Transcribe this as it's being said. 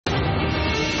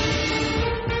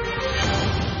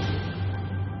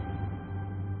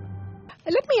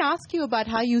Let me ask you about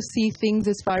how you see things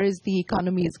as far as the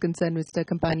economy is concerned, Mr.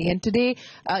 Kampani. And today,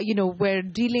 we're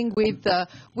dealing with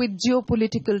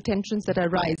geopolitical tensions that are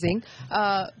rising.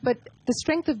 But the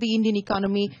strength of the Indian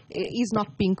economy is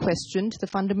not being questioned. The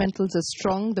fundamentals are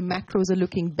strong. The macros are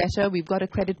looking better. We've got a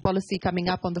credit policy coming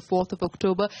up on the 4th of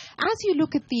October. As you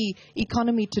look at the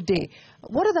economy today,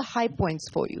 what are the high points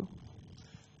for you?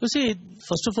 You see,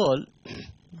 first of all,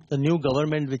 the new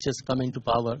government which has come into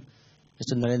power,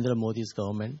 Mr. Narendra Modi's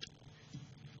government,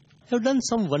 have done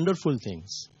some wonderful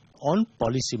things on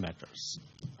policy matters.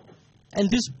 And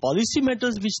these policy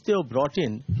matters which they have brought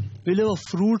in will have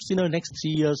fruits in the next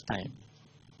 3 years' time.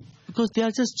 Because they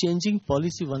are just changing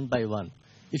policy one by one.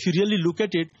 If you really look at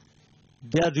it,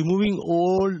 they are removing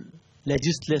old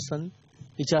legislation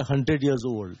which are 100 years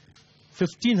old.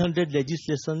 1500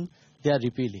 legislation they are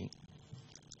repealing.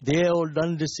 They have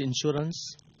done this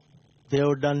insurance. They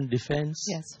have done defense.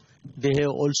 Yes. They have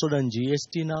also done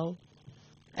GST now.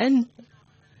 And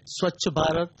Swachh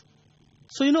Bharat.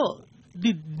 So,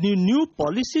 the new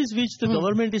policies which the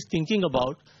government is thinking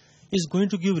about is going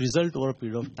to give result over a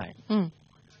period of time.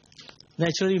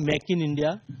 Naturally, make in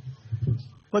India.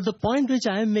 But the point which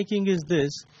I am making is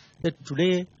this, that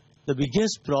today the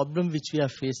biggest problem which we are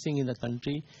facing in the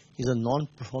country is the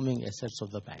non-performing assets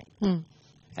of the bank.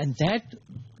 And that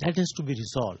has to be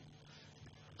resolved.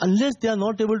 Unless they are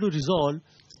not able to resolve,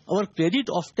 our credit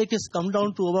offtake has come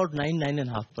down to about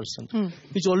 9.5%,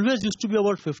 which always used to be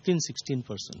about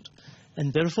 15-16%.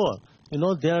 And therefore,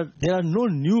 there are no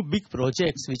new big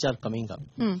projects which are coming up.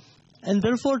 And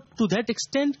therefore, to that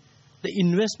extent, the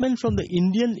investment from the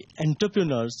Indian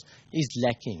entrepreneurs is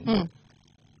lacking.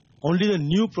 Only the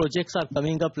new projects are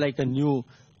coming up, like a new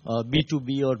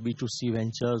B2B or B2C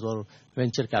ventures or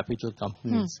venture capital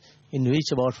companies, in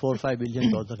which about $4 or $5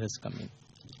 billion has come in.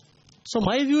 So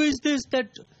my view is this, that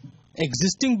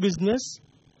existing business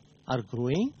are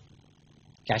growing,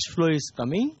 cash flow is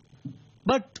coming,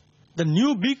 but the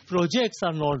new big projects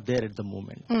are not there at the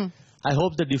moment. I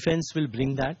hope the defense will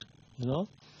bring that,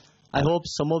 I hope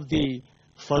some of the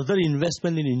further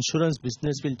investment in insurance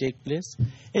business will take place.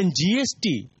 And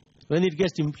GST, when it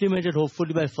gets implemented,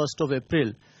 hopefully by 1st of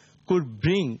April, could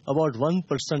bring about 1%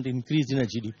 increase in a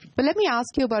GDP. But let me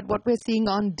ask you about what we're seeing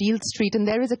on Deal Street. And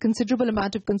there is a considerable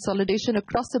amount of consolidation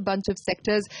across a bunch of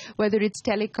sectors, whether it's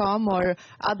telecom or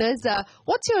others.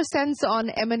 What's your sense on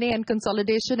M&A and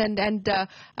consolidation? And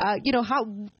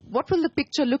what will the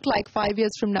picture look like 5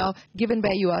 years from now, given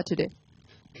where you are today?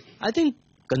 I think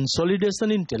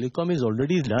consolidation in telecom is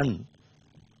already done,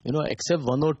 except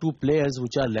 1 or 2 players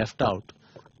which are left out.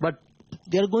 But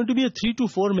there are going to be a 3 to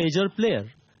 4 major players,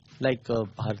 like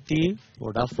Bharti,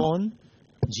 Vodafone,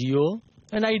 Jio,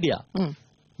 and Idea.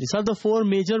 These are the 4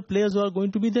 major players who are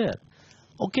going to be there.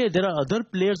 Okay, there are other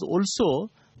players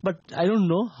also, but I don't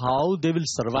know how they will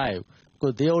survive,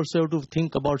 because they also have to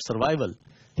think about survival.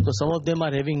 Because some of them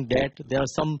are having debt, there are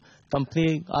some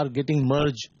companies are getting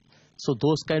merged, so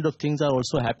those kind of things are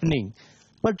also happening.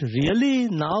 But really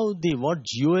now what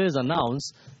Jio has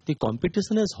announced, the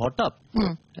competition is hot up.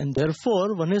 And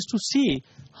therefore one has to see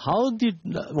how the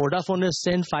Vodafone has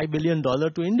sent $5 billion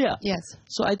to India. Yes.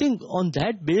 So I think on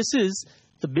that basis,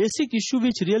 the basic issue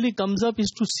which really comes up is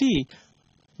to see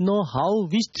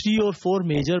which 3 or 4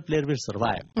 major players will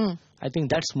survive. I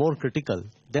think that's more critical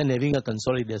than having a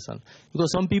consolidation.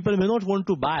 Because some people may not want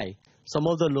to buy some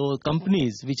of the low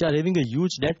companies which are having a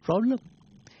huge debt problem.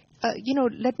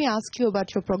 Let me ask you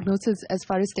about your prognosis as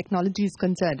far as technology is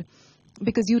concerned,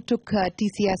 because you took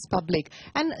TCS public.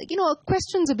 And,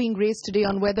 questions are being raised today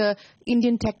on whether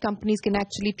Indian tech companies can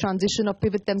actually transition or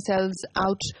pivot themselves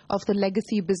out of the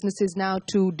legacy businesses now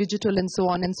to digital and so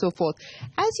on and so forth.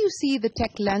 As you see the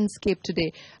tech landscape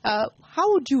today,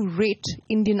 how would you rate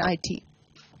Indian IT?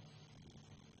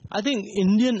 I think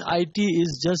Indian IT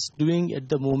is just doing at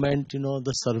the moment,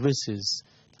 the services,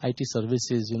 IT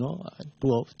services, to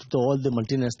all the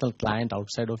multinational clients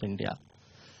outside of India.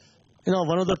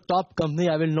 One of the top company,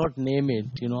 I will not name it,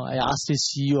 I asked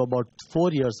his CEO about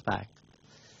 4 years back.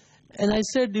 And I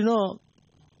said,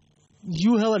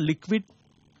 you have a liquid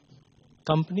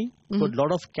company, with a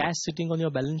lot of cash sitting on your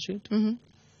balance sheet.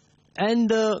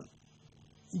 And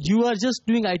you are just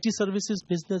doing IT services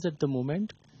business at the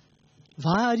moment.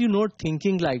 Why are you not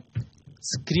thinking like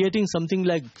creating something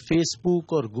like Facebook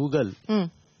or Google?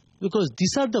 Because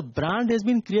these are the brand has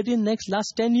been created in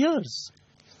last 10 years.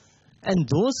 And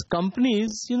those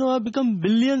companies, have become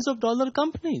billions of dollar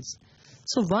companies.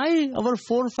 So why our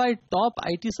 4 or 5 top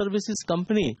IT services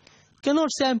company cannot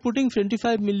say I'm putting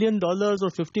 $25 million or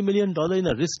 $50 million in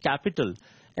a risk capital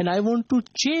and I want to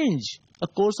change a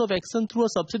course of action through a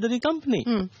subsidiary company.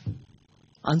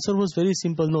 Answer was very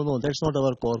simple. No, that's not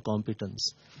our core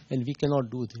competence. And we cannot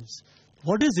do this.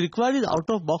 What is required is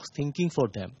out-of-box thinking for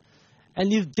them.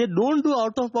 And if they don't do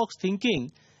out-of-box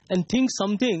thinking and think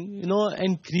something,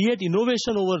 and create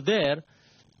innovation over there,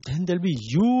 then there'll be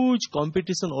huge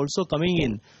competition also coming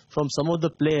in from some of the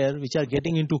players which are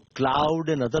getting into cloud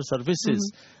and other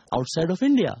services outside of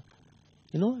India.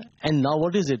 And now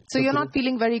what is it? So you're not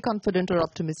feeling very confident or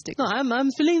optimistic? No,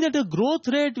 I'm feeling that a growth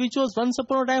rate which was once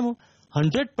upon a time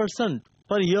 100%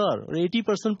 per year or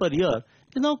 80% per year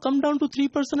has now come down to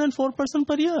 3% and 4%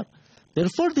 per year.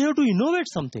 Therefore, they have to innovate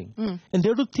something and they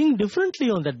have to think differently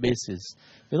on that basis.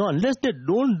 Unless they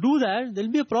don't do that, there'll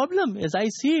be a problem as I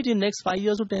see it in next 5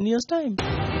 years or 10 years time.